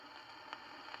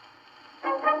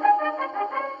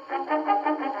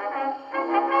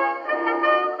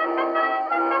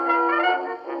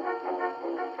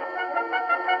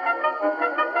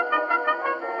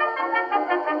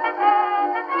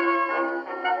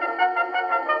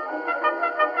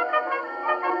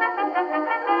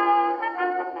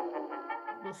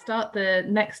start the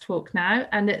next walk now,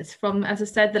 and it's from, as I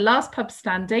said, the last pub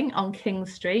standing on King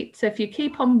Street. So if you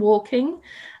keep on walking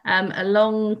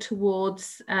along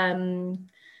towards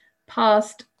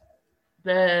past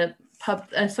the pub,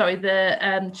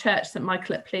 the church St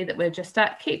Michael at Plea that we're just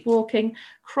at, keep walking,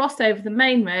 cross over the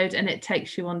main road, and it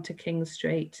takes you onto King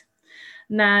Street.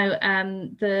 Now,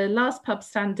 the last pub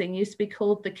standing used to be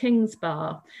called the King's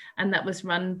Bar, and that was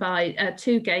run by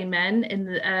two gay men in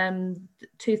the,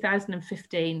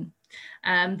 2015.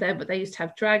 They used to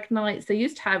have drag nights. They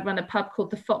used to run a pub called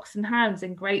the Fox and Hounds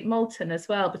in Great Malton as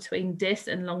well, between Diss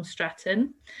and Long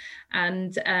Stratton.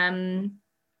 And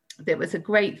it was a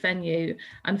great venue.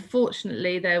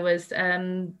 Unfortunately, there was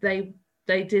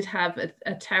they did have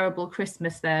a terrible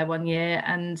Christmas there one year,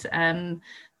 and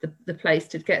the place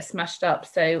did get smashed up,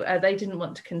 so they didn't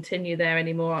want to continue there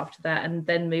anymore after that, and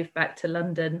then moved back to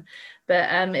London.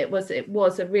 But it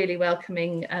was a really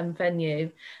welcoming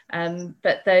venue.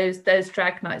 But those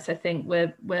drag nights, I think,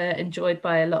 were enjoyed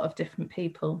by a lot of different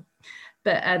people.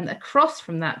 But across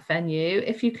from that venue,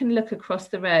 if you can look across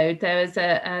the road, there is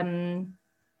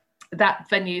that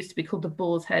venue used to be called the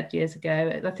Boar's Head years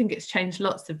ago. I think it's changed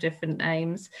lots of different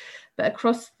names. But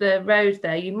across the road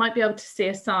there, you might be able to see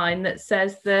a sign that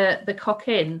says the Cock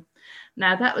Inn.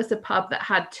 Now, that was a pub that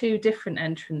had two different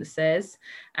entrances,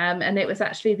 and it was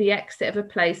actually the exit of a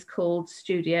place called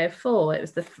Studio 4. It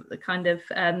was the kind of,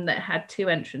 that had two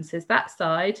entrances, that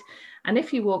side. And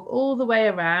if you walk all the way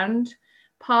around,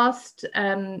 past,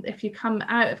 if you come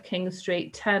out of King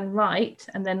Street, turn right,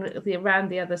 and then around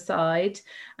the other side,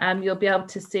 you'll be able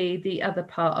to see the other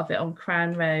part of it on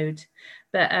Crown Road.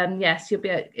 But yes, you'll be,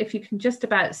 if you can just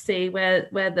about see where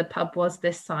the pub was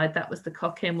this side, that was the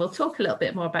Cock Inn. We'll talk a little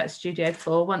bit more about Studio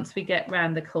 4 once we get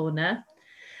round the corner.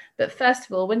 But first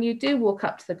of all, when you do walk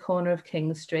up to the corner of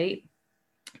King Street,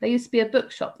 there used to be a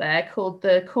bookshop there called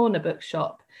the Corner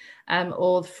Bookshop,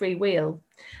 or the Free Wheel.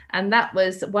 And that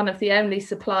was one of the only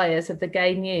suppliers of the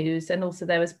gay news. And also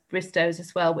there was Bristow's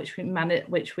as well, which we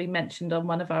mentioned on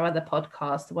one of our other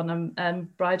podcasts, the one on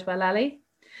Bridewell Alley.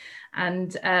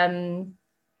 And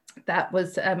that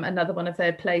was another one of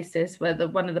their places where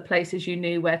one of the places you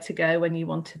knew where to go when you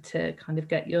wanted to kind of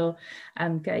get your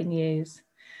gay news.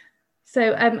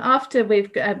 So after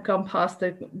we've gone past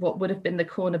what would have been the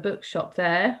corner bookshop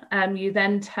there, you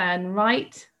then turn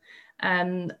right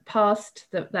past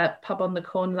that pub on the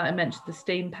corner that I mentioned, the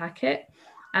Steam Packet.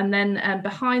 And then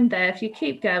behind there, if you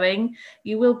keep going,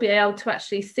 you will be able to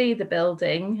actually see the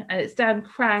building. And it's down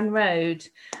Crown Road,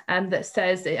 that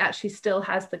says it actually still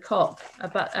has the cock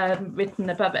written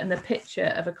above it, and the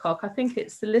picture of a cock. I think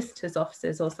it's solicitors'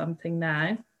 offices or something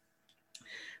now.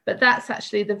 But that's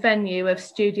actually the venue of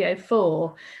Studio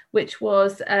 4, which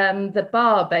was the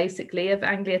bar, basically, of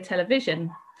Anglia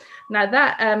Television. Now,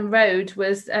 that road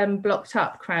was blocked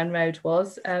up, Crown Road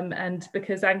was, and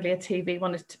because Anglia TV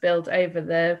wanted to build over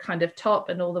the kind of top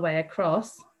and all the way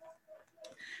across.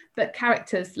 But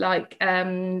characters like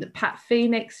Pat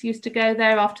Phoenix used to go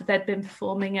there after they'd been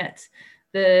performing at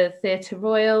the Theatre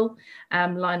Royal.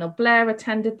 Lionel Blair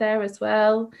attended there as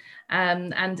well.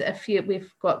 And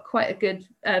we've got quite a good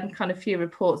kind of few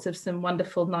reports of some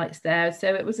wonderful nights there.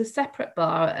 So it was a separate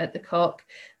bar at the Cock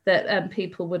that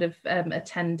people would have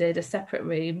attended, a separate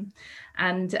room.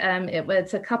 And it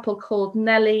was a couple called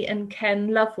Nellie and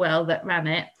Ken Lovewell that ran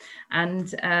it.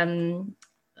 And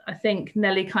I think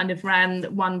Nellie kind of ran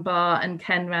one bar and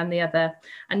Ken ran the other.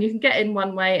 And you can get in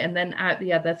one way and then out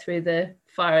the other through the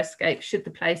fire escape should the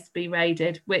place be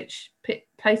raided, which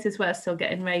places were still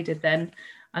getting raided then,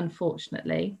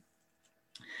 unfortunately.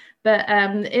 But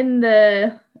in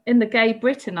the Gay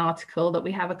Britain article that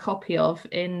we have a copy of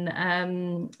in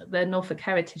the Norfolk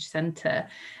Heritage Centre,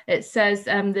 it says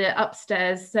the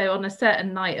upstairs, so on a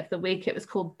certain night of the week, it was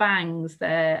called Bangs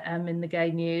there in the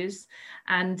Gay News,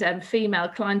 and female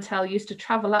clientele used to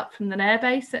travel up from the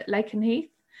airbase at Lakenheath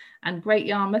and Great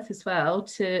Yarmouth as well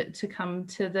to come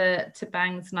to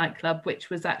Bangs nightclub, which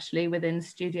was actually within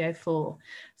Studio 4.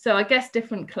 So I guess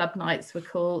different club nights were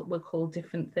called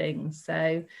different things.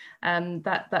 So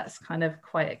that's kind of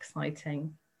quite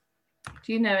exciting.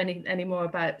 Do you know any more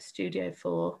about Studio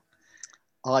 4?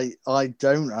 I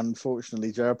don't,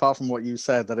 unfortunately, Jo, apart from what you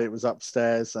said, that it was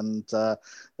upstairs and there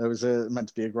was meant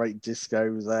to be a great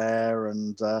disco there,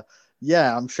 and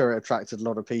yeah, I'm sure it attracted a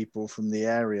lot of people from the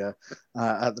area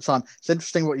at the time. It's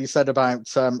interesting what you said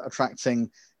about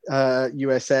attracting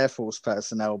US Air Force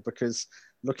personnel, because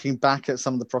looking back at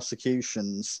some of the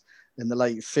prosecutions in the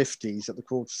late 50s at the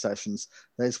quarter sessions,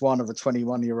 there's one of a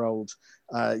 21-year-old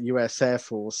US Air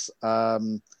Force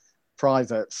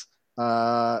private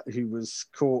who was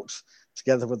caught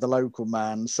together with the local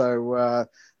man. So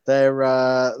there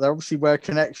obviously were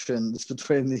connections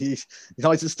between the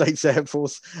United States Air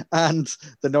Force and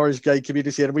the Norwich gay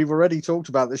community. And we've already talked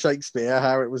about the Shakespeare,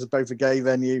 how it was both a gay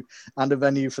venue and a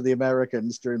venue for the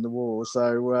Americans during the war.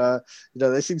 So,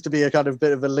 there seems to be a kind of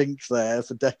bit of a link there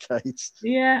for decades.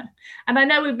 Yeah, and I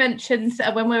know we mentioned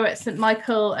when we were at St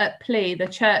Michael at Plea, the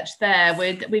church there,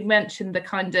 we mentioned the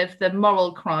kind of the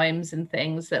moral crimes and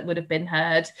things that would have been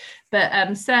heard, but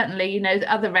certainly,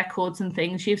 other records and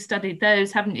things, you've studied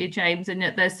those, haven't you, James? And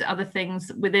yet there's other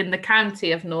things within the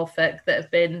county of Norfolk that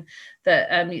have been,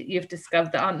 that you've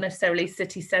discovered that aren't necessarily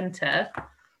city centre.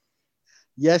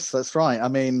 Yes, that's right. I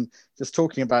mean, just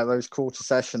talking about those quarter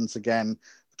sessions again,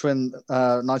 between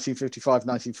 1955 and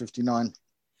 1959,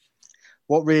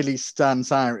 what really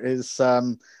stands out is,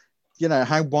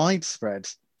 how widespread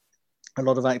a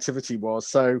lot of activity was.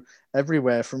 So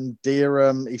everywhere from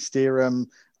Dereham, East Dereham,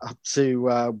 up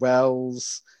to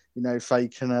Wells,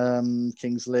 Fakenham,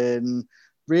 Kings Lynn,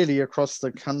 really across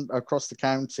the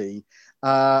county.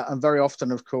 And very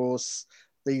often, of course,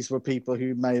 these were people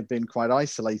who may have been quite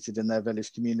isolated in their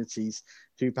village communities,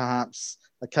 who perhaps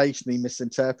occasionally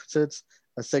misinterpreted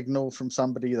a signal from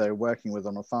somebody they were working with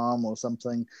on a farm or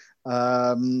something.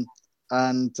 And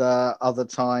other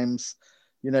times,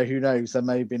 who knows, there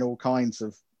may have been all kinds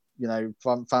of,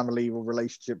 family or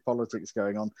relationship politics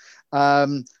going on.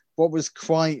 What was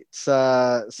quite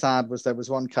sad was there was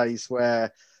one case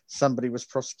where somebody was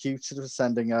prosecuted for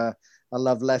sending a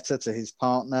love letter to his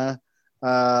partner,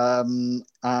 and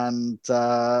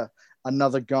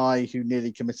another guy who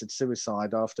nearly committed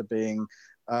suicide after being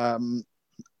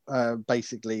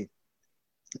basically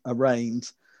arraigned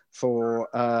for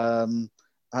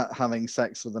having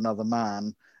sex with another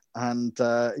man. And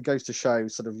it goes to show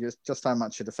sort of just how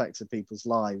much it affected people's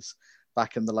lives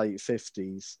back in the late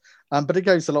 50s. But it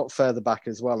goes a lot further back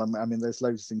as well. I mean, there's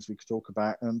loads of things we could talk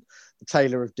about. And the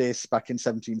Tailor of Dis back in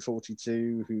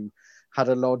 1742, who had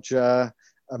a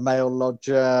male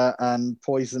lodger, and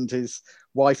poisoned his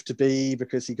wife-to-be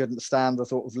because he couldn't stand the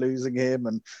thought of losing him,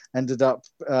 and ended up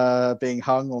being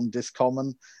hung on Dis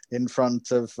Common in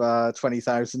front of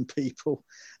 20,000 people.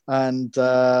 And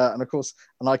of course,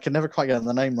 and I can never quite get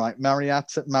the name right,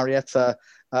 Marietta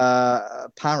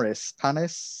Panis,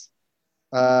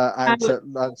 out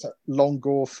at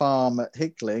Longore Farm at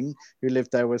Hickling, who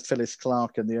lived there with Phyllis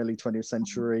Clark in the early 20th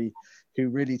century, who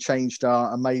really changed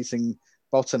our amazing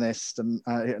botanist and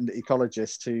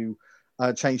ecologist, who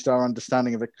changed our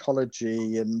understanding of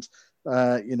ecology and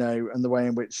and the way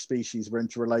in which species were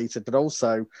interrelated, but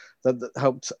also that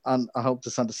helped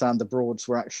us understand the Broads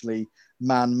were actually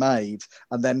man-made,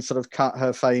 and then sort of cut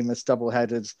her famous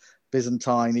double-headed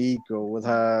Byzantine eagle with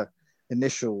her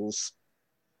initials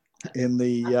in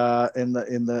the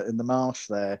marsh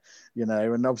there,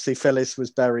 and obviously Phyllis was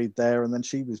buried there, and then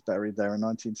she was buried there in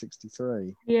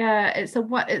 1963. Yeah, it's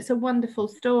a wonderful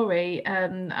story,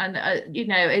 and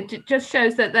it just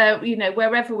shows that there,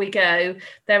 wherever we go,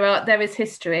 there is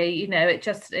history.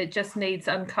 It just needs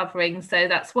uncovering. So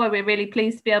that's why we're really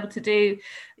pleased to be able to do,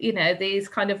 these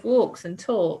kind of walks and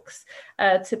talks,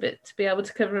 to be able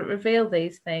to reveal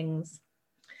these things.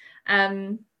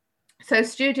 So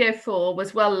Studio 4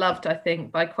 was well loved, I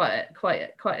think, by quite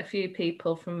a few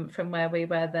people from where we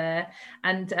were there.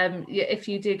 And if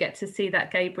you do get to see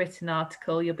that Gay Britain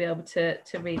article, you'll be able to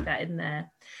read that in there.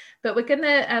 But we're going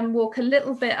to walk a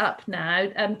little bit up now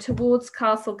towards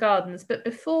Castle Gardens. But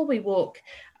before we walk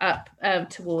up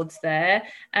towards there,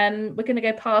 we're going to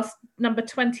go past number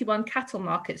 21 Cattle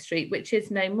Market Street, which is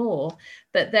no more.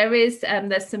 But there's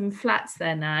some flats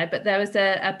there now. But there was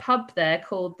a pub there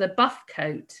called the Buff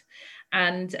Coat.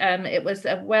 And it was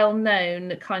a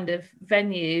well-known kind of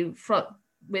venue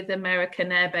with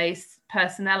American Air Base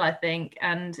personnel, I think,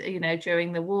 and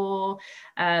during the war,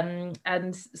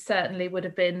 and certainly would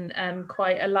have been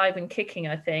quite alive and kicking,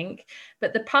 I think.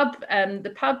 But the pub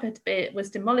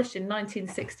was demolished in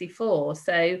 1964,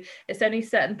 so it's only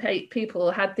certain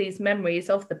people had these memories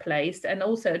of the place, and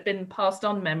also had been passed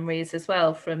on memories as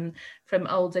well from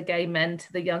older gay men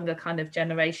to the younger kind of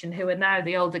generation, who are now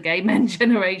the older gay men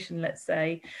generation, let's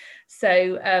say.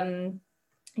 So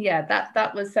yeah,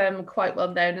 that was quite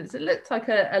well known. It looked like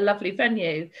a lovely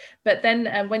venue. But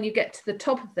then when you get to the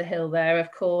top of the hill there,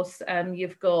 of course,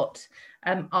 you've got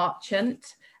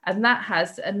Archant, and that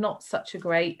has not such a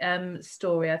great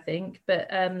story, I think. But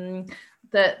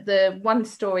the one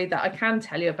story that I can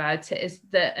tell you about it is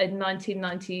that in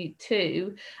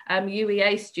 1992,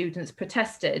 UEA students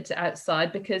protested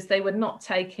outside because they were not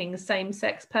taking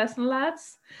same-sex personal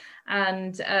ads.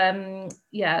 And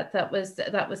yeah, that was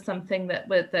something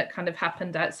that kind of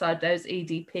happened outside those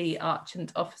EDP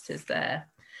Archant offices there.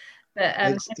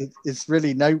 But it's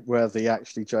really noteworthy,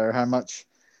 actually, Jo, how much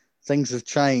things have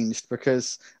changed,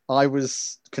 because I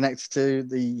was connected to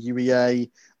the UEA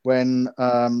when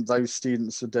those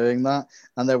students were doing that,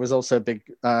 and there was also a big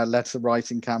letter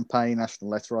writing campaign, national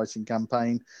letter writing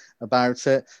campaign about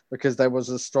it, because there was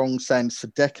a strong sense for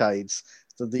decades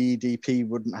that the EDP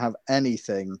wouldn't have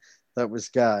anything that was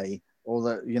gay, or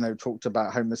that, you know, talked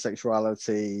about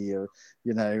homosexuality, or,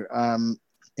 you know,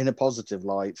 in a positive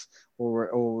light,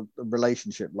 or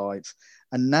relationship light.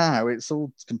 And now it's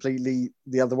all completely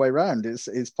the other way around.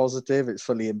 It's positive. It's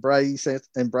fully embraced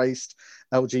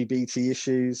LGBT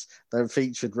issues. They're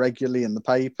featured regularly in the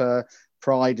paper.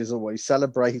 Pride is always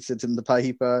celebrated in the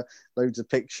paper. Loads of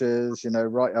pictures, you know,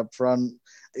 right up front.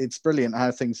 It's brilliant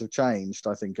how things have changed,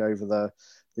 I think, over the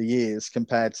years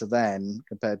compared to then,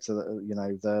 compared to you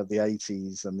know, the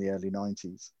 80s and the early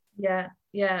 90s. Yeah.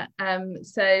 But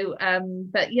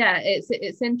yeah,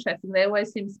 it's interesting. There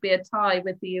always seems to be a tie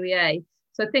with the UEA.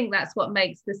 So I think that's what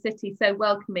makes the city so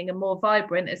welcoming and more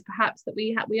vibrant, is perhaps that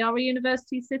we are a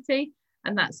university city,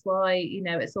 and that's why, you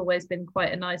know, it's always been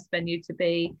quite a nice venue to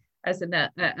be as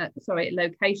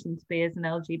location to be as an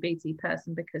LGBT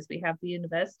person, because we have the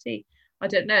university. I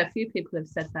don't know, a few people have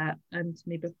said that to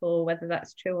me before, whether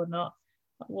that's true or not.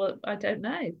 Well, I don't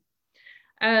know.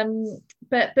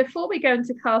 But before we go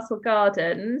into Castle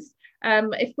Gardens,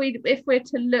 if we're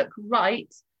to look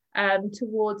right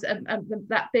towards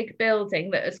that big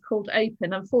building that is called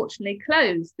Open, unfortunately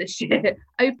closed this year.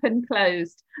 Open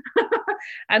closed.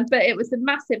 But it was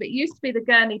it used to be the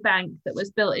Gurney Bank that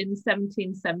was built in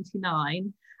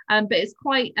 1779. But it's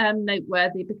quite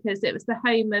noteworthy because it was the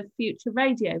home of Future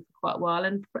Radio for quite a while,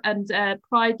 and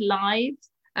Pride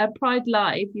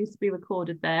Live used to be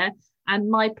recorded there. And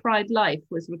My Pride Life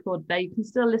was recorded there. You can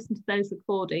still listen to those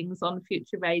recordings on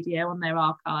Future Radio on their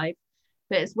archive.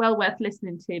 But it's well worth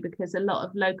listening to, because a lot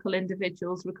of local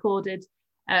individuals recorded.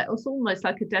 It's almost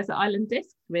like a desert island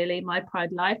disc, really, My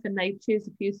Pride Life. And they choose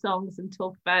a few songs and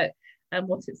talk about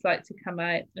what it's like to come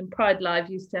out. And Pride Live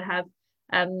used to have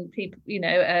people, you know,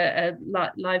 a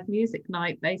live music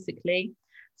night, basically.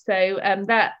 So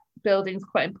that building's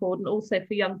quite important also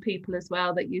for young people as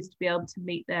well, that used to be able to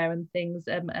meet there and things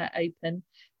at Open,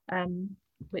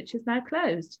 which is now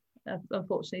closed,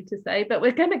 unfortunately to say. But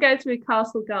we're going to go through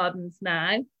Castle Gardens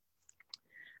now,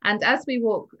 and as we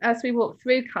walk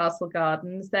through Castle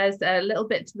Gardens, there's a little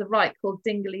bit to the right called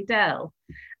Dingley Dell,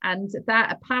 and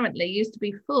that apparently used to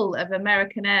be full of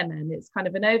American airmen. It's kind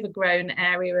of an overgrown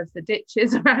area of the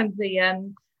ditches around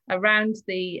the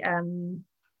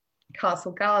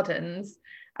Castle Gardens,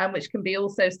 which can be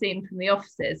also seen from the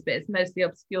offices, but it's mostly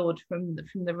obscured from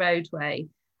the roadway.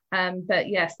 But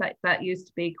yes, that used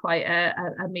to be quite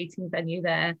a meeting venue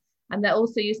there. And there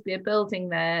also used to be a building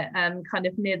there kind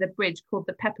of near the bridge called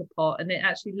the Pepper Pot, and it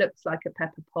actually looks like a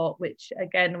pepper pot, which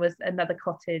again was another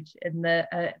cottage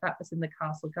that was in the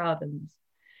Castle Gardens.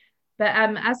 But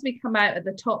as we come out at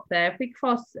the top there, if we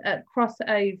cross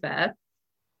over,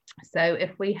 so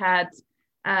if we had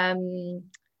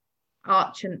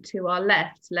Archant to our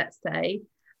left, let's say,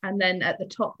 and then at the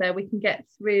top there we can get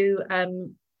through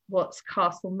what's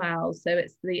Castle Mall. So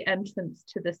it's the entrance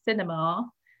to the cinema.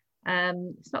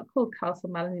 It's not called Castle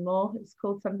Mall anymore, it's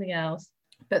called something else.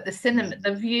 But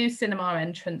the View Cinema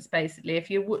entrance, basically, if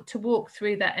you were to walk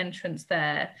through that entrance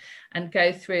there and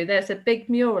go through, there's a big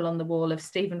mural on the wall of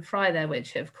Stephen Fry there,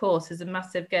 which of course is a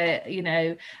massive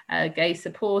gay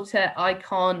supporter,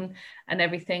 icon and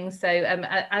everything. So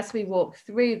as we walk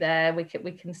through there, we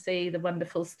can see the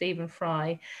wonderful Stephen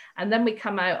Fry. And then we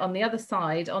come out on the other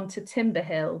side onto Timber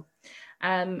Hill.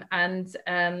 And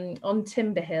on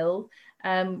Timber Hill,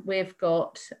 we've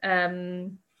got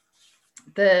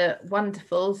the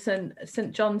wonderful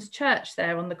St John's Church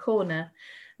there on the corner.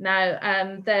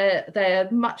 Now they're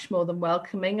much more than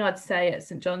welcoming, I'd say, at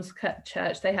St John's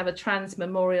Church. They have a Trans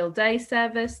Memorial Day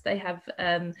service, they have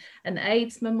an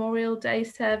AIDS Memorial Day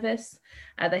service,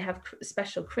 they have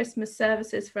special Christmas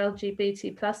services for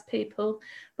LGBT plus people,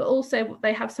 but also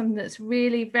they have something that's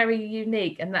really very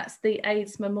unique, and that's the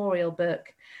AIDS Memorial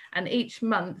Book. And each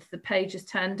month the page is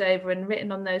turned over, and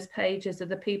written on those pages are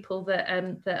the people that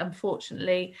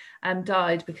unfortunately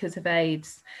died because of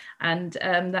AIDS. And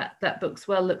that book's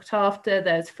well looked after.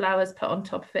 There's flowers put on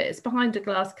top of it. It's behind a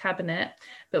glass cabinet,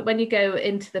 but when you go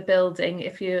into the building,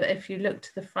 if you look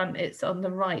to the front, it's on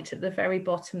the right at the very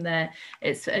bottom there.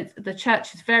 It's the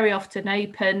church is very often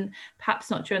open, perhaps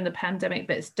not during the pandemic,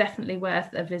 but it's definitely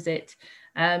worth a visit.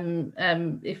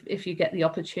 If you get the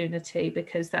opportunity,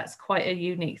 because that's quite a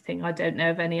unique thing. I don't know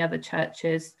of any other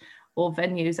churches or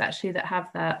venues actually that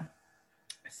have that.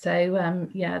 So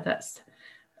yeah, that's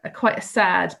quite a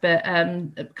sad but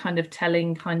kind of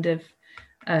telling kind of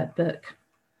book.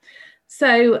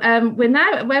 So we're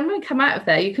now, when we come out of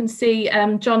there, you can see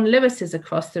John Lewis is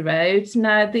across the road.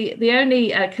 Now, the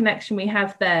only connection we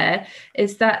have there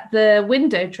is that the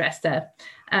window dresser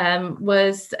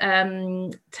was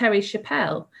Terry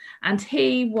Chappell, and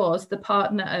he was the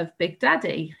partner of Big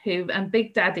Daddy, and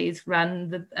Big Daddy's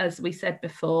run, as we said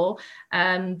before,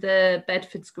 the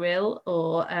Bedford's Grill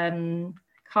or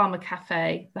Karma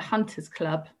Cafe, the Hunters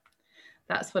Club.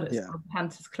 That's what it's called,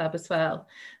 Hunters Club as well.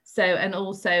 So, and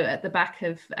also at the back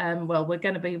of, well, we're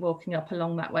going to be walking up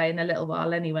along that way in a little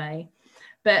while anyway.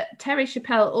 But Terry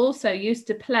Chappell also used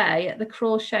to play at the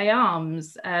Crawshay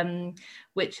Arms,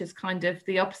 which is kind of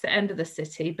the opposite end of the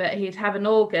city, but he'd have an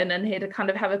organ and he'd kind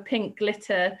of have a pink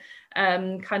glitter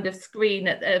kind of screen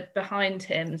behind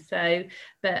him. So,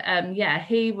 but yeah,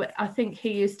 I think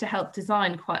he used to help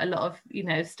design quite a lot of, you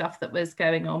know, stuff that was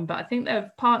going on, but I think they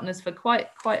were partners for quite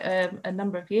a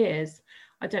number of years.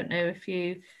 I don't know if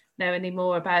you know any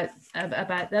more about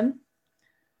them.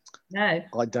 No,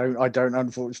 I don't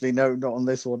unfortunately. No, not on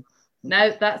this one.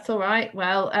 No, that's all right.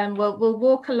 Well, we'll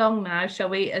walk along now, shall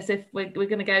we? As if we're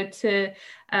going to go to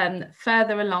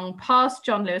further along past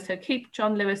John Lewis. So keep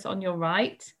John Lewis on your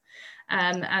right,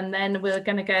 and then we're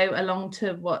going to go along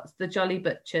to what's the Jolly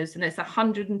Butchers, and it's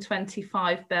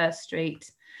 125 Ber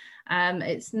Street.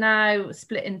 It's now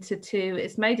split into two.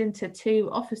 It's made into two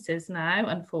offices now,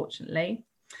 unfortunately.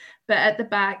 But at the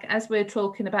back, as we're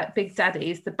talking about Big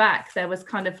Daddy's, the back, there was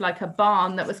kind of like a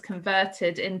barn that was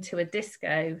converted into a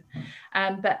disco.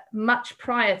 But much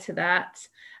prior to that,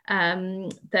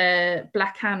 the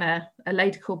Black Anna, a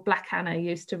lady called Black Anna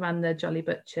used to run the Jolly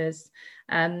Butchers.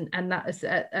 And that was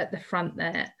at the front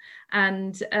there.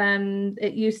 And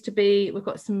it used to be, we've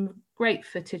got some great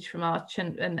footage from Arch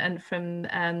and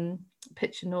from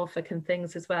Picture Norfolk and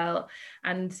things as well,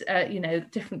 and you know,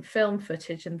 different film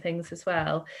footage and things as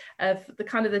well of the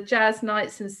kind of the jazz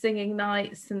nights and singing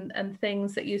nights and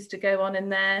things that used to go on in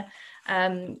there.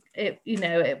 It, you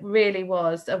know, it really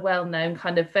was a well-known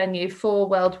kind of venue for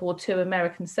World War II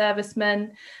American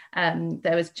servicemen.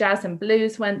 There was jazz and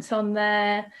blues went on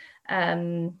there.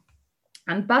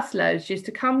 And busloads used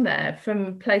to come there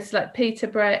from places like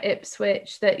Peterborough,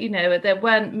 Ipswich, that, you know, there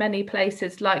weren't many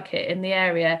places like it in the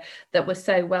area that were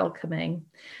so welcoming.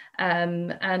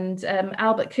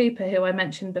 Albert Cooper, who I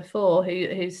mentioned before,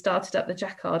 who started up the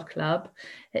Jacquard Club,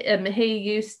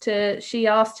 she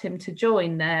asked him to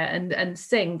join there and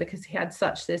sing because he had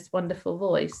such this wonderful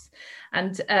voice.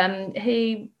 And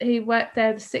he worked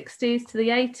there the 60s to the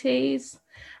 80s.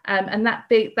 And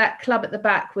that club at the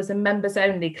back was a members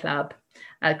only club.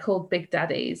 Called Big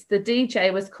Daddy's. The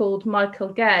DJ was called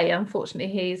Michael Gay.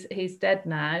 Unfortunately, he's dead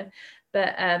now,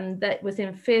 but that was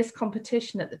in fierce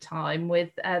competition at the time with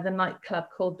the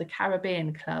nightclub called the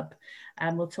Caribbean Club.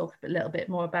 And we'll talk a little bit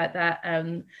more about that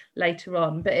later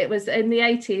on. But it was in the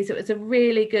 80s. It was a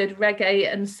really good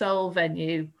reggae and soul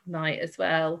venue night as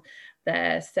well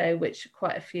there. So which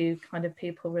quite a few kind of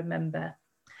people remember.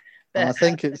 But I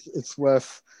think it's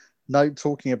worth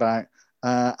talking about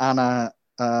Anna.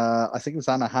 I think it was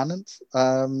Anna Hannant,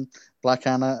 Black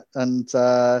Anna, and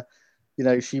you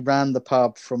know, she ran the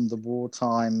pub from the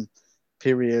wartime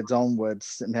period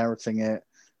onwards, inheriting it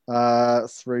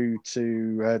through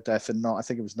to her death in, I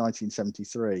think it was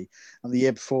 1973. And the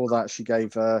year before that, she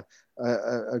gave a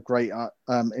great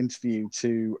interview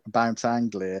to About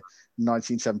Anglia in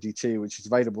 1972, which is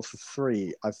available for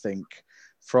free, I think,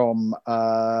 from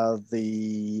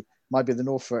might be the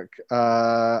Norfolk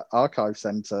Archive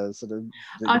Centre, sort of.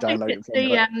 I think it's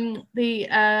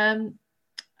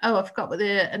I forgot what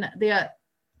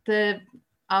the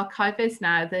archive is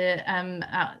now.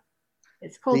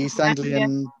 It's called the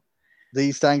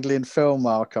East Anglian Film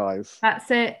Archive.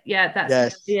 That's it. Yeah,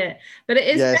 that's it. But it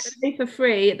is definitely for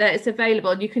free. That it's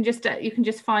available. You can just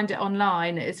find it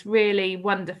online. It's really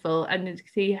wonderful, and you can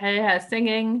see her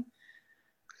singing.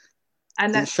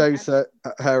 And it shows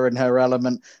her in her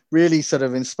element, really sort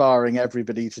of inspiring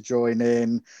everybody to join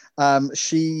in.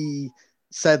 She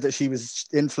said that she was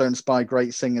influenced by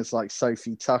great singers like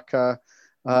Sophie Tucker,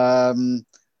 and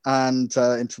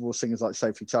interval singers like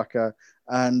Sophie Tucker.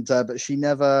 But she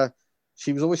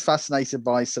was always fascinated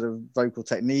by sort of vocal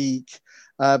technique,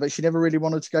 but she never really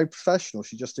wanted to go professional.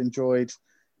 She just enjoyed,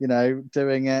 you know,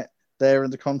 doing it there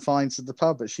in the confines of the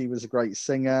pub. But she was a great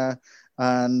singer,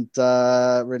 and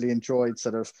really enjoyed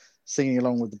sort of singing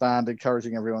along with the band,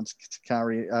 encouraging everyone to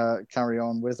carry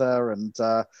on with her,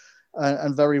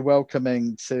 and very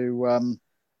welcoming to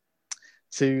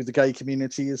the gay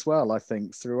community as well. I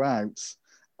think throughout,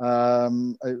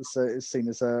 it's seen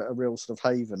as a real sort of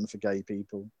haven for gay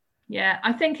people. Yeah,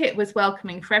 I think it was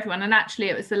welcoming for everyone, and actually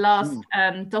it was the last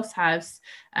Doss House.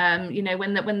 You know,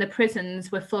 when the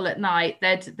prisons were full at night,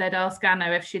 they'd ask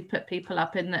Anna if she'd put people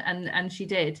up in the, and she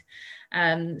did.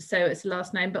 So it's the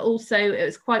last name, but also it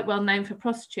was quite well known for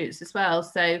prostitutes as well.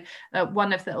 So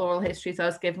one of the oral histories I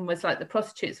was given was like the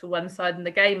prostitutes were one side and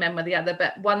the gay men were the other,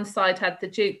 but one side had the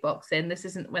jukebox in. This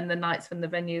isn't when the nights when the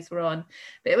venues were on,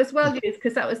 but it was well used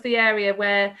because that was the area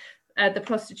where the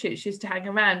prostitutes used to hang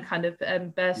around, kind of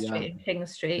Ber Street and King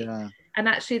Street. Yeah. And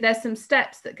actually there's some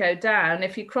steps that go down.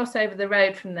 If you cross over the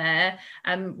road from there,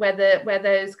 where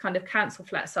those kind of council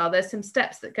flats are, there's some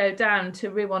steps that go down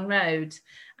to Ruan Road.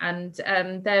 And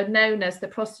they're known as the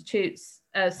prostitutes'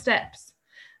 steps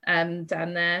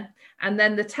down there. And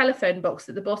then the telephone box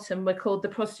at the bottom were called the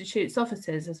prostitutes'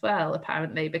 offices as well,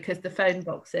 apparently, because the phone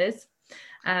boxes.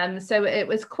 So it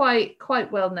was quite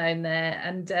well known there.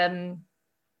 And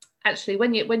actually,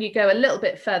 when you go a little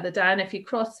bit further down, if you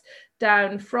cross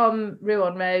down from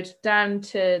Ruan Road down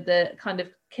to the kind of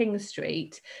King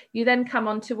Street, you then come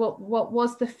onto what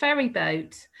was the ferry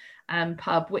boat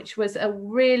pub, which was a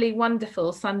really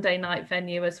wonderful Sunday night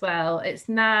venue as well. It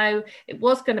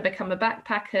was going to become a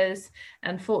backpackers.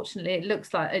 Unfortunately,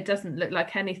 it doesn't look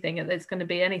like anything. There's going to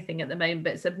be anything at the moment,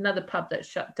 but it's another pub that's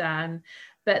shut down.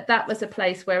 But that was a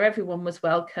place where everyone was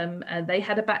welcome, and they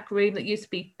had a back room that used to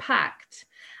be packed.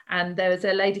 And there was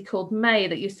a lady called May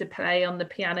that used to play on the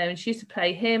piano, and she used to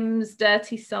play hymns,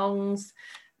 dirty songs.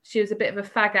 She was a bit of a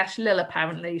fag-ash lil,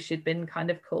 apparently. She'd been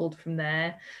kind of called from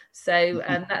there. So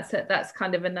that's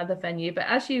kind of another venue. But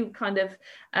as you kind of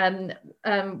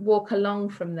walk along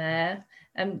from there,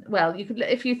 well, you could,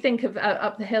 if you think of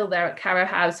up the hill there at Carrow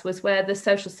House, was where the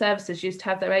social services used to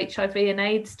have their HIV and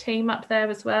AIDS team up there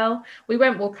as well. We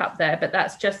won't walk up there, but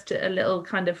that's just a little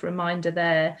kind of reminder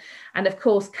there. And of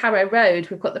course, Carrow Road,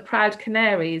 we've got the Proud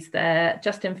Canaries there,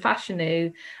 Justin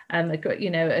Fashanu,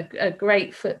 a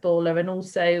great footballer, and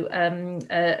also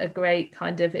a great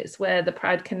kind of, it's where the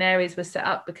Proud Canaries were set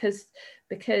up because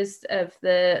of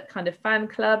the kind of fan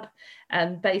club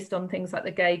and based on things like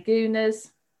the Gay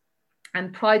Gooners.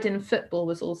 And Pride in Football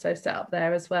was also set up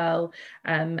there as well.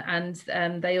 And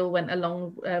they all went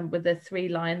along with the Three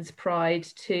Lions Pride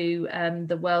to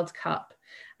the World Cup,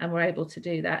 and were able to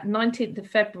do that. 19th of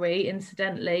February,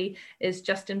 incidentally, is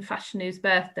Justin Fashanu's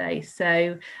birthday.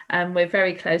 So we're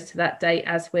very close to that date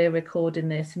as we're recording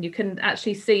this. And you can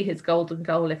actually see his golden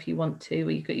goal if you want to.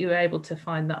 You were able to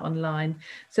find that online.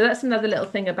 So that's another little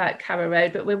thing about Carrow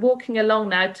Road. But we're walking along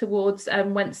now towards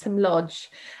Wentham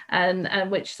Lodge, and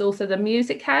which is also the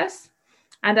music house.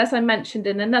 And as I mentioned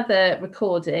in another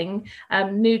recording,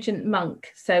 Nugent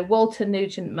Monk, so Walter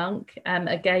Nugent Monk,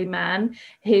 a gay man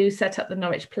who set up the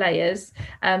Norwich Players,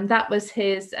 that was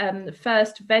his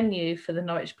first venue for the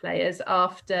Norwich Players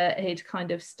after he'd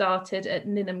kind of started at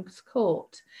Ninham's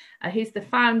Court. He's the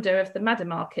founder of the Madder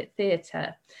Market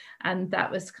Theatre, and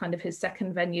that was kind of his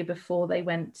second venue before they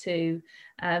went to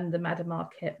the Madder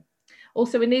Market.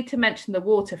 Also, we need to mention the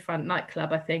Waterfront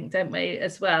nightclub, I think, don't we,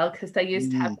 as well, because they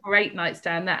used to have great nights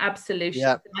down there,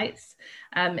 Absolution nights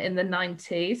in the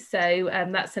 90s. So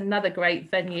that's another great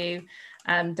venue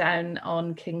down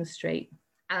on King Street.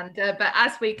 And but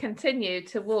as we continue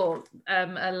to walk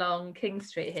along King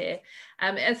Street here,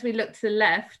 as we look to the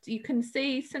left, you can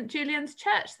see St Julian's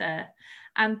Church there.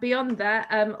 And beyond that,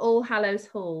 All Hallows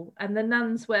Hall. And the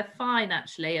nuns were fine,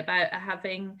 actually, about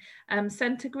having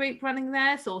Centre Group running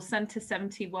there, so Centre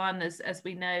 71, as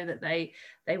we know that they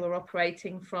were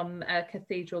operating from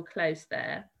Cathedral Close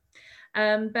there.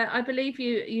 But I believe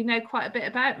you know quite a bit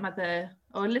about Mother,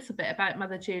 or a little bit about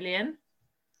Mother Julian.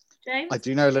 James? I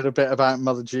do know a little bit about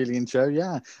Mother Julian, Jo.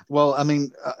 Yeah. Well, I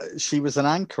mean, she was an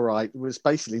anchorite, which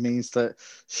basically means that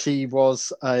she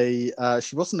was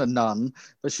she wasn't a nun,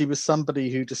 but she was somebody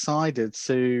who decided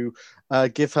to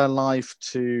give her life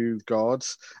to God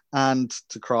and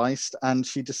to Christ, and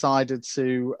she decided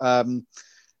to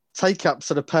take up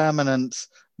sort of permanent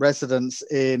residence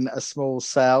in a small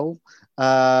cell,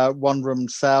 one-room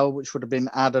cell, which would have been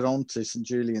added on to St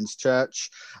Julian's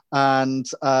Church. And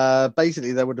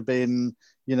basically there would have been,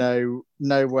 no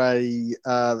way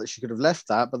that she could have left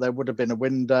that, but there would have been a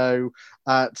window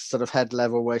at sort of head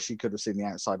level where she could have seen the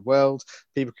outside world.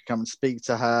 People could come and speak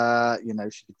to her,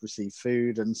 she could receive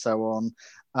food and so on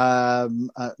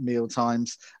at meal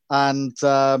times. And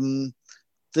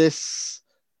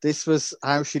this was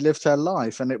how she lived her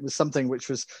life. And it was something which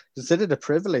was considered a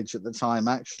privilege at the time,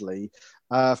 actually,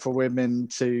 for women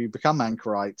to become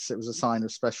anchorites. It was a sign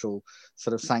of special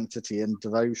sort of sanctity and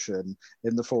devotion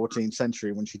in the 14th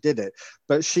century when she did it.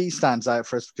 But she stands out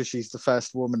for us because she's the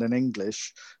first woman in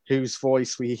English whose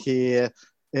voice we hear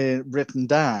written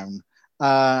down.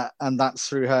 and that's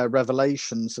through her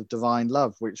revelations of divine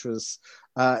love, which was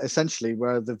essentially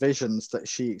were the visions that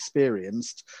she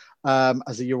experienced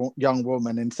as a young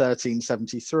woman in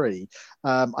 1373.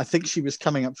 I think she was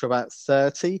coming up to about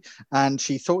 30, and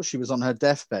she thought she was on her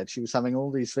deathbed. She was having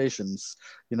all these visions,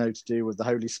 to do with the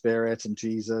Holy Spirit and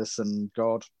Jesus and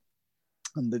God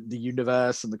and the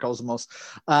universe and the cosmos.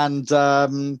 And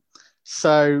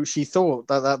so she thought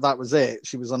that was it.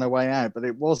 She was on her way out, but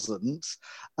it wasn't.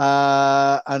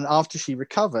 And after she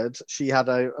recovered, she had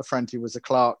a friend who was a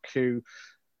clerk who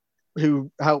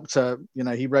helped her.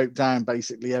 He wrote down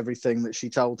basically everything that she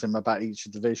told him about each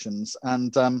of the visions.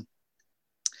 And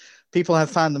people have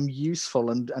found them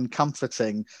useful and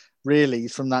comforting, really,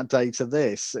 from that day to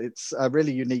this. It's a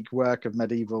really unique work of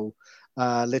medieval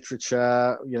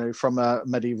literature, from a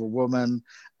medieval woman.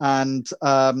 And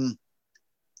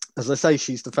as I say,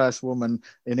 she's the first woman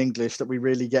in English that we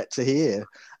really get to hear,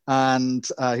 and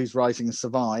whose writing has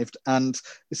survived. And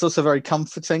it's also very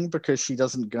comforting because she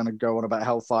doesn't gonna go on about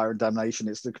hellfire and damnation.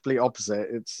 It's the complete opposite.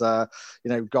 It's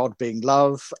God being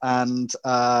love, and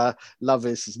love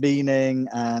is his meaning.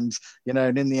 And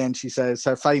and in the end, she says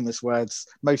her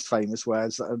most famous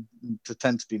words that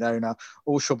tend to be known are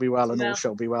 "all shall be well, and all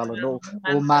shall be well, and all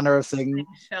manner of things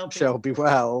shall be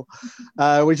well,"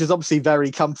 which is obviously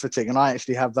very comforting. And I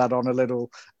actually have that on a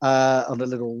little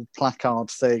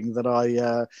placard thing that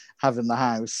I have in the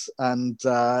house, and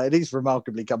it is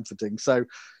remarkably comforting. So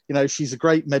she's a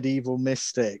great medieval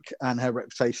mystic, and her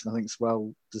reputation, I think, is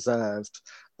well deserved,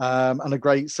 and a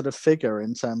great sort of figure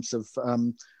in terms of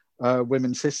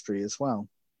women's history as well.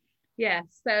 Yes,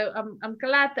 so I'm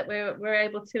glad that we're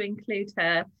able to include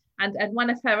her, and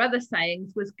one of her other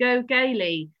sayings was "Go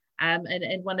gaily," and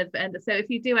so if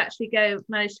you do actually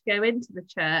manage to go into the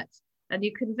church, and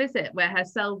you can visit where I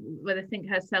think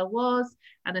her cell was,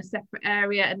 and a separate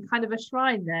area, and kind of a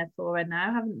shrine there for her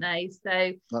now, haven't they?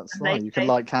 So that's right. You can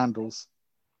light candles.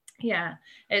 Yeah,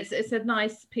 it's a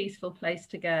nice, peaceful place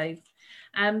to go.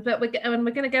 But we're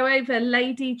going to go over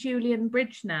Lady Julian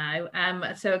Bridge now.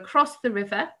 So across the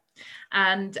river.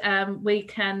 And we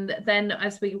can then,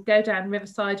 as we go down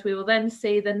Riverside, we will then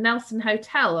see the Nelson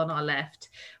Hotel on our left,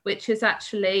 which is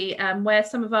actually where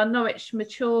some of our Norwich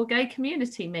mature gay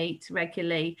community meet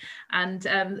regularly. And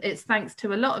it's thanks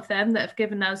to a lot of them that have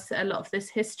given us a lot of this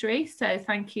history. So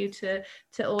thank you to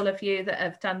all of you that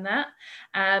have done that.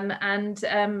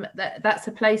 That's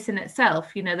a place in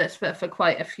itself, that's for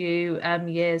quite a few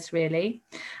years, really.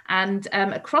 And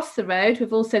across the road,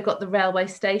 we've also got the railway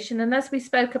station. And as we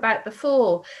spoke about before,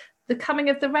 the coming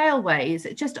of the railways,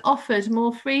 it just offered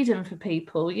more freedom for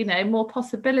people, more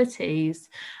possibilities.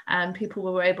 People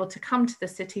were able to come to the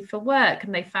city for work,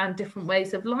 and they found different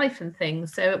ways of life and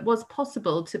things. So it was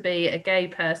possible to be a gay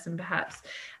person, perhaps,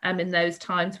 in those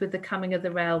times with the coming of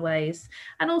the railways,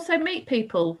 and also meet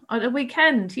people on a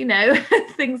weekend,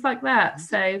 things like that.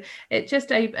 So it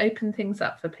just opened things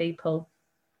up for people.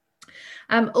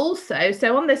 Also,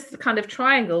 so on this kind of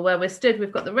triangle where we're stood,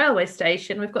 we've got the railway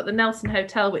station, we've got the Nelson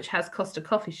Hotel, which has Costa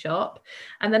Coffee Shop,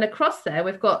 and then across there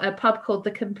we've got a pub called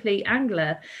the Complete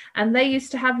Angler, and they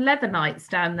used to have leather nights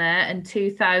down there in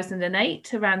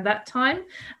 2008, around that time,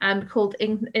 called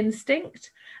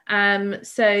Instinct.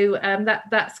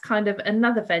 That's kind of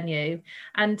another venue.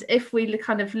 And if we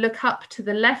kind of look up to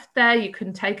the left there, you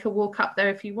can take a walk up there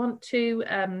if you want to.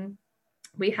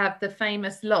 We have the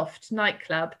famous Loft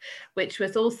nightclub, which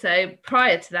was also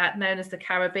prior to that known as the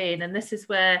Caribbean. And this is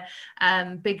where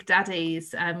Big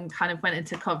Daddies kind of went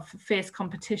into fierce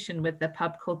competition with the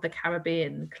pub called the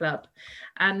Caribbean Club.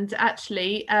 And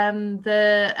actually,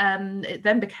 it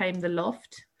then became the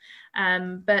Loft.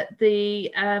 But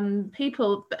the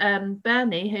people,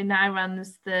 Bernie, who now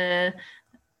runs the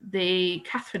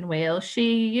Catherine Wheel,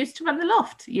 she used to run the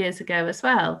Loft years ago as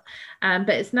well, but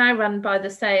it's now run by the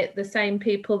same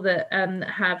people that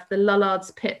have the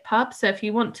Lollards Pit pub. So if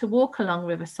you want to walk along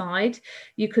Riverside,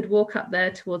 you could walk up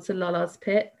there towards the Lollards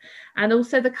Pit. And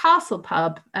also the Castle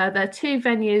pub. There are two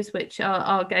venues which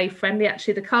are gay friendly.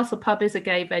 Actually, the Castle pub is a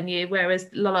gay venue, whereas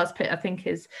Lollards Pit, I think,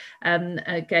 is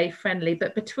gay friendly.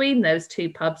 But between those two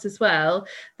pubs as well,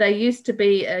 there used to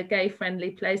be a gay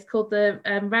friendly place called the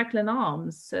Raglan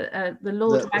Arms, the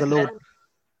Lord Raglan.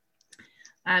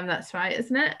 That's right,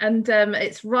 isn't it? And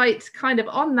it's right kind of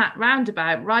on that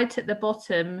roundabout, right at the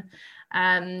bottom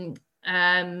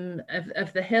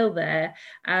of the hill there,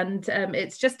 and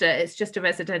it's just a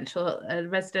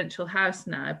residential house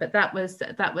now, but that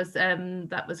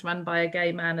was run by a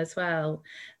gay man as well.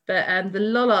 But the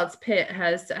Lollards Pit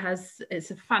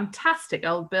it's a fantastic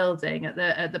old building at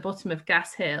the bottom of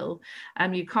Gas Hill.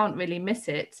 You can't really miss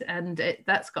it, and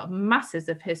that's got masses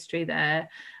of history there.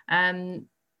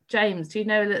 James, do you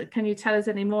know that? Can you tell us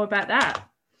any more about that?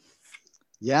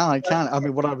 Yeah, I can. I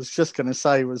mean, what I was just going to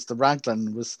say was the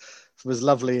Raglan was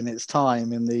lovely in its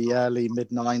time in the early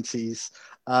mid-90s.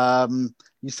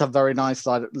 Used to have very nice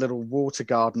like little water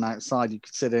garden outside you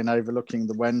could sit in overlooking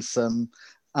the Wensum,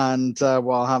 and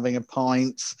while having a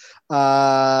pint. And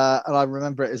I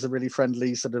remember it as a really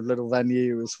friendly sort of little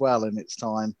venue as well in its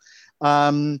time.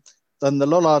 Then the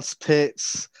Lollards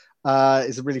Pits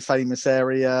is a really famous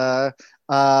area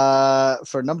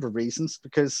for a number of reasons,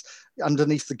 because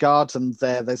underneath the garden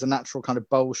there's a natural kind of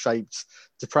bowl-shaped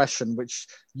depression which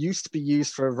used to be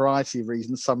used for a variety of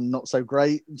reasons, some not so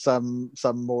great, some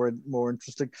more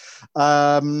interesting.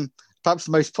 Perhaps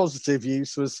the most positive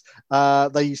use was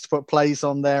they used to put plays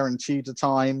on there in Tudor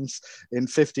times in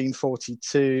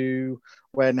 1542,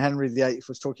 when Henry VIII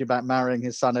was talking about marrying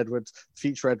his son Edward,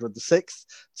 future Edward VI,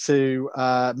 to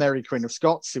Mary Queen of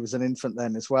Scots, who was an infant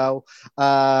then as well.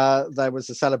 There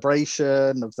was a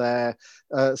celebration of their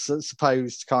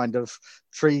supposed kind of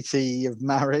treaty of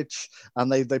marriage,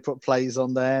 and they put plays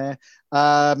on there.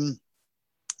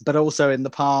 But also in the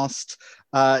past,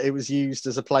 it was used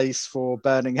as a place for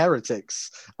burning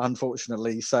heretics,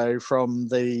 unfortunately. So from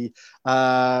the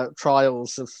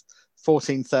trials of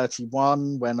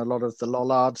 1431, when a lot of the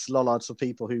Lollards were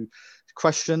people who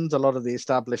questioned a lot of the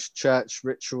established church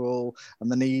ritual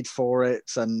and the need for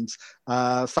it, and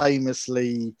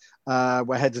famously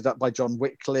were headed up by John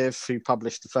Wycliffe, who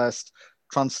published the first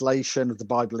translation of the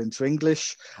Bible into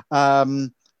English.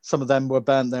 Some of them were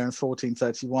burnt there in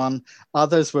 1431.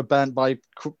 Others were burnt by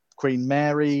Queen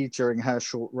Mary during her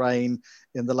short reign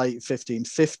in the late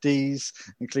 1550s,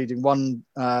 including one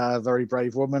very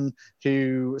brave woman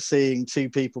who, seeing two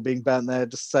people being burnt there,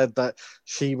 just said that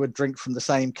she would drink from the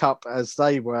same cup as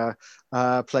they were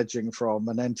pledging from,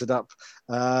 and ended up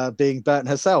being burnt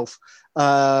herself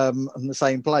in the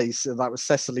same place. That was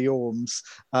Cecily Ormes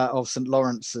of St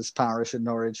Lawrence's parish in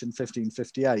Norwich in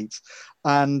 1558.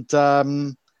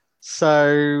 And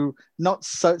so not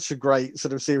such a great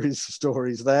sort of series of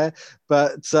stories there,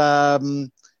 but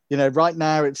you know, right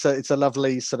now it's a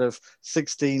lovely sort of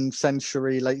 16th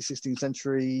century, late 16th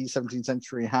century, 17th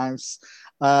century house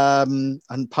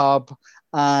and pub,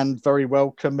 and very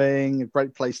welcoming, a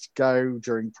great place to go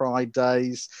during Pride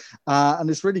days.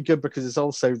 And it's really good because it's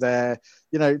also there,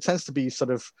 you know, it tends to be sort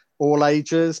of all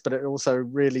ages, but it also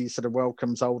really sort of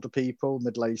welcomes older people,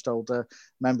 middle-aged older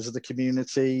members of the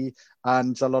community.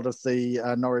 And a lot of the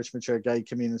Norwich Mature Gay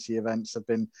community events have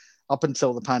been, up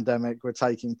until the pandemic, were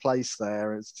taking place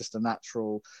there. It's just a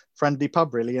natural, friendly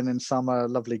pub, really. And in summer,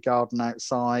 lovely garden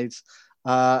outside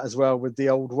as well, with the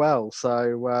old well.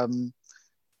 So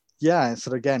yeah,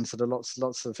 sort of again, sort of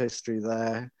lots of history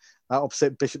there.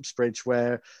 Opposite Bishopsbridge,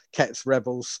 where Kett's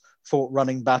rebels fought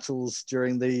running battles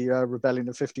during the rebellion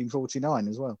of 1549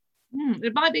 as well.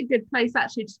 It might be a good place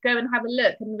actually to go and have a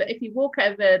look. And if you walk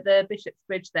over the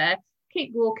Bishopsbridge there,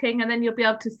 keep walking, and then you'll be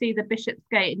able to see the Bishop's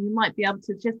Gate, and you might be able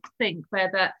to just think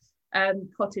where that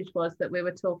cottage was that we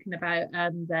were talking about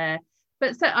there.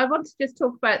 But so I want to just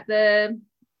talk about the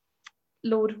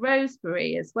Lord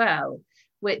Rosebery as well,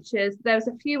 which is, there's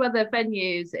a few other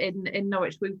venues in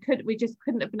Norwich. We just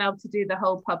couldn't have been able to do the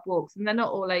whole pub walks, and they're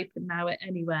not all open now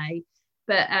anyway.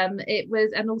 But it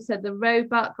was, and also the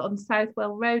Roebuck on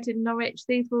Southwell Road in Norwich.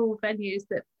 These were all venues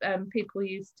that people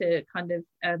used to kind of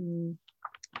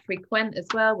frequent as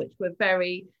well, which were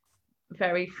very,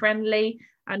 very friendly.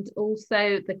 And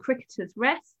also the Cricketers'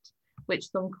 Rest, which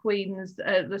is on Queen's,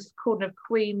 this corner of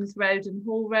Queen's Road and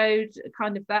Hall Road,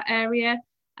 kind of that area.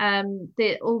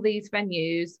 All these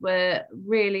venues were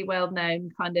really well known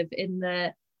kind of in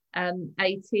the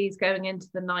 80s going into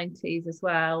the 90s as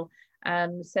well.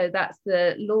 So that's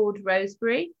the Lord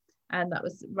Rosebery, and that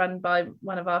was run by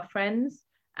one of our friends.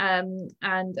 And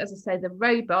as I say, the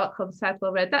Roebuck on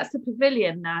Southwell Road, that's the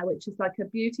Pavilion now, which is like a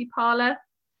beauty parlour.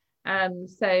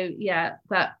 So yeah,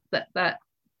 that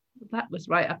was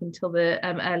right up until the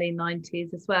early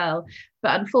 90s as well.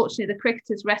 But unfortunately, the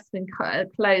Cricketers' Rest has been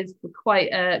closed for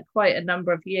quite a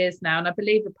number of years now. And I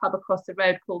believe the pub across the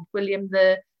road called William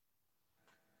the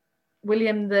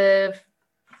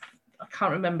I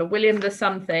can't remember, William the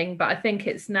something, but I think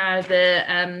it's now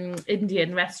the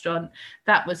Indian restaurant.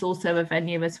 That was also a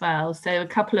venue as well. So a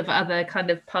couple of other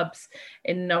kind of pubs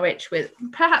in Norwich with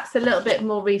perhaps a little bit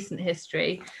more recent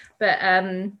history, but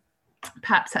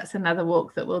perhaps that's another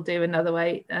walk that we'll do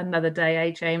another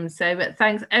day, James. So, but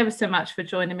thanks ever so much for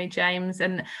joining me, James.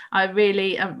 And I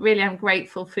really am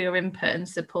grateful for your input and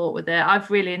support with it.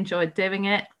 I've really enjoyed doing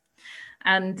it.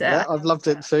 And yeah, I've loved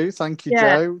it too. Thank you,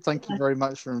 Jo. Thank you very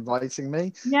much for inviting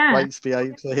me. Yeah, great to be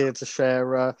able to here to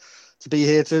share to be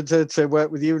here to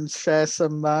work with you and share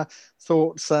some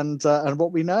thoughts and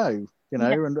what we know,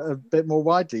 and a bit more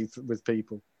widely with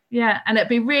people. Yeah, and it'd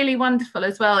be really wonderful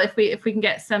as well if we can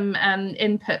get some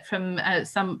input from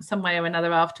some way or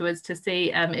another afterwards to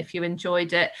see if you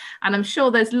enjoyed it. And I'm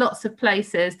sure there's lots of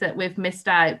places that we've missed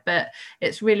out, but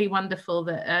it's really wonderful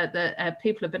that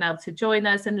people have been able to join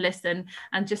us and listen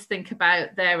and just think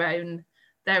about their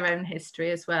own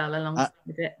history as well alongside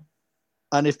it.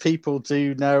 And if people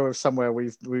do know of somewhere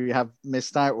we have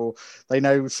missed out, or they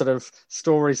know sort of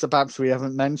stories that perhaps we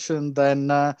haven't mentioned, then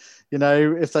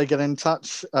if they get in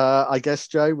touch, I guess,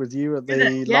 Jo, with you at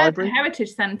the library, the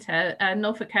Heritage Centre,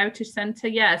 Norfolk Heritage Centre.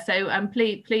 Yeah, so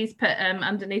please put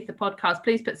underneath the podcast,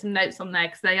 please put some notes on there,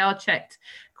 because they are checked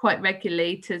quite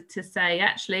regularly to say,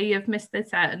 actually, you've missed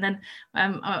this out, and then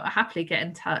I'll happily get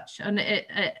in touch. And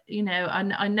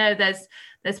I know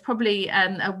there's probably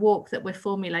a walk that we're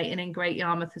formulating in Great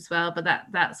Yarmouth as well, but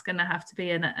that's going to have to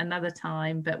be another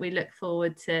time. But we look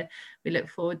forward to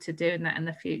doing that in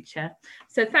the future.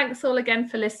 So thanks all again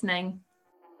for listening.